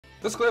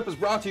This clip is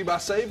brought to you by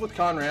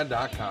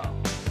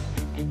SaveWithConrad.com.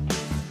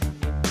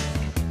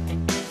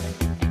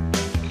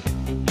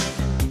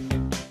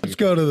 Let's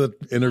go to the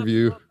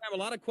interview. I have a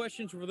lot of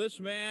questions for this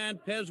man,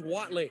 Pez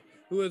Whatley,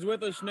 who is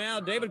with us now.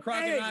 David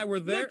Crockett and I were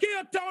there. Look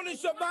here, Tony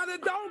Schiavone,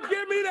 don't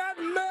give me that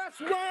mess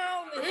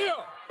round here.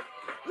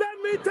 Let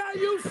me tell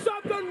you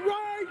something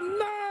right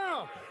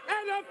now.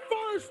 And at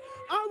first,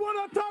 I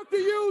want to talk to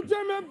you,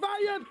 Jimmy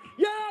Valiant.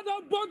 Yeah,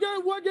 the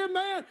boogie woogie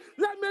man.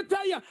 Let me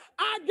tell you,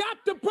 I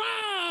got the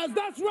prize.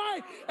 That's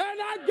right.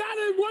 And I got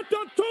it with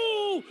the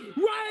tool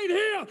right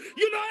here.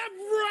 You know,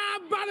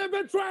 everybody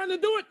been trying to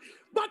do it,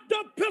 but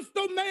the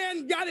pistol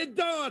man got it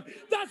done.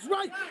 That's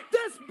right.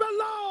 This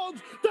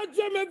belongs to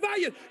Jimmy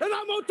Valiant. And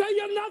I'm going to tell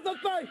you another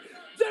thing.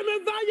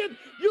 Jimmy Valiant,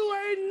 you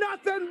ain't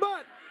nothing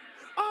but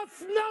a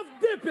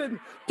snuff-dipping,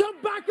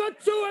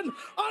 tobacco-chewing,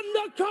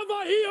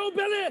 undercover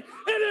hillbilly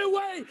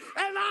anyway.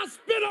 And I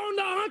spit on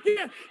the hunky,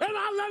 and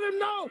I let him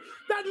know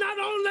that not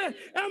only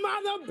am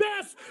I the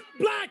best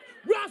black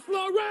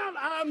wrestler around,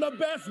 I'm the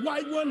best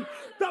white one,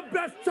 the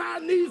best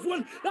Chinese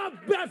one, the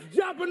best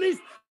Japanese,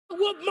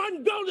 with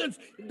Mongolians.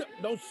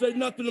 Don't say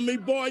nothing to me,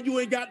 boy. You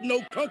ain't got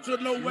no culture,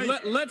 no way.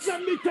 Let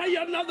me tell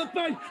you another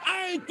thing.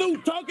 I ain't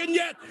through talking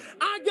yet.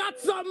 I got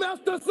something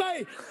else to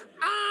say.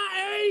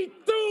 I ain't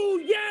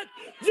through yet,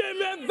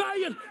 Jimmy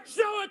Valiant.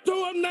 Show it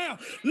to him now.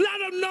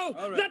 Let him know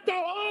that the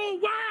whole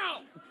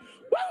world,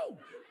 woo,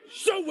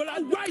 show it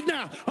out right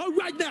now. All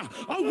right now.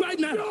 All right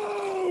now.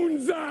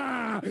 Jones,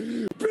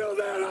 build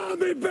that on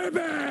me,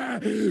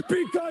 baby.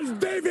 Because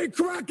David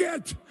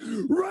Crockett,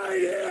 right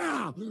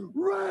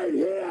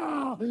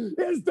here,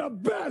 is the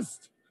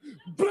best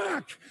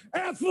black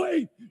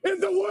athlete in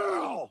the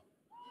world.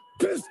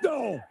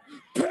 Pistol,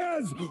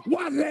 Pez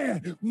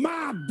Whatley,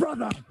 my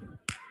brother.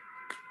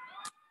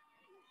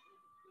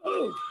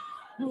 Oh.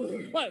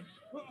 What?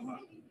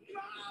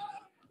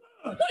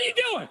 What are you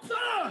doing?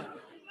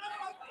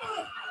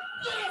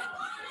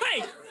 Hey,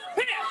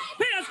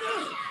 Pez!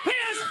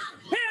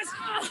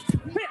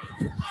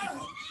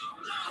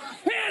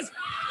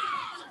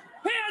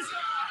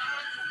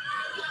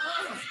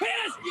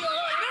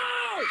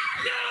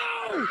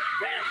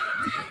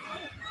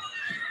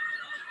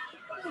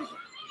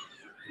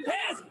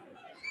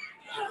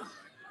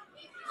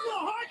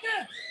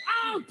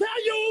 I'll tell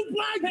you,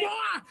 black boy.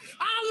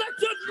 I'll let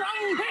you know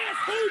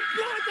who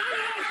black.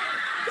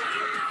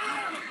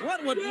 What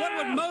would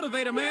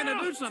motivate a man to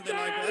do something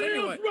like that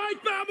anyway? Right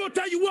now, I'm gonna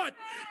tell you what,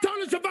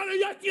 Tony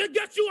Schiavone, I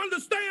guess you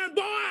understand,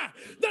 boy,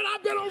 that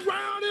I've been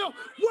around here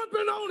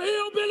whooping on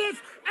hillbillies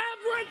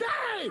every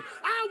day.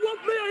 I whoop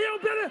me a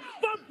hillbilly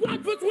for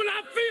breakfast when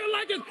I feel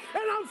like it,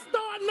 and I'm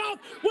starting off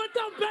with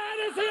the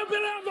baddest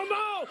hillbilly of them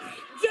all,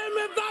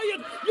 Jimmy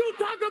Valiant. You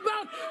talk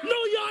about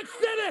New York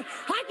City.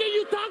 How can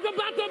you talk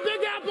about the Big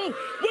Apple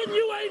when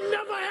you ain't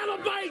never had a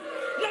bite?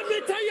 Let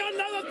me tell you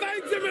another thing,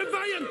 Jimmy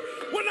Valiant.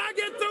 When I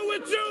get through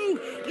with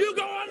you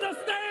gonna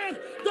understand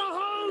the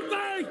whole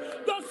thing.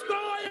 The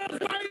score is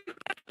right.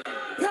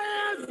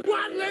 Pez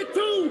Whatley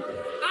too.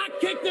 I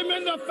kicked him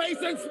in the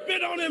face and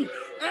spit on him,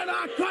 and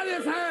I cut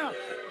his hair.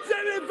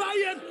 Jimmy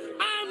Valiant,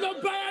 I'm the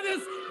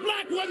baddest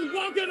black one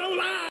walking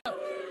alive.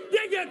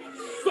 Dig it,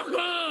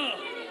 sucker.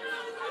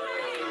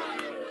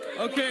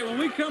 Okay, when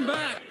we come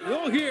back,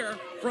 we'll hear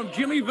from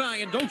Jimmy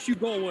Valiant. Don't you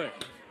go away.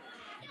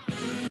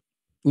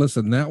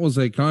 Listen, that was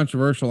a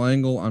controversial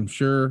angle, I'm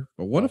sure,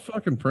 but what a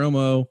fucking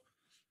promo.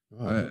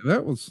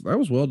 That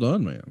was well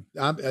done, man.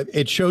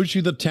 It shows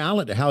you the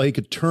talent, how he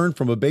could turn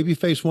from a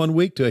babyface one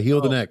week to a heel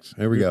the next.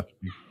 There we go.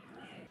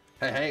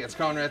 Hey, it's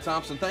Conrad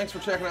Thompson. Thanks for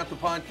checking out the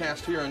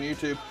podcast here on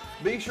YouTube.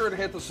 Be sure to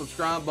hit the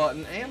subscribe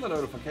button and the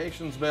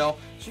notifications bell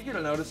so you get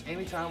a notice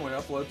anytime we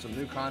upload some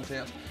new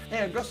content.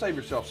 And go save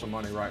yourself some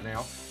money right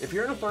now. If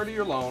you're in a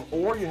 30-year loan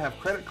or you have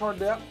credit card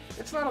debt,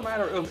 it's not a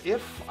matter of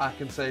if I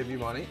can save you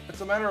money.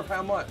 It's a matter of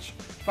how much.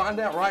 Find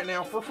out right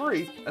now for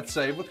free at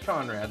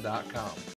SaveWithConrad.com.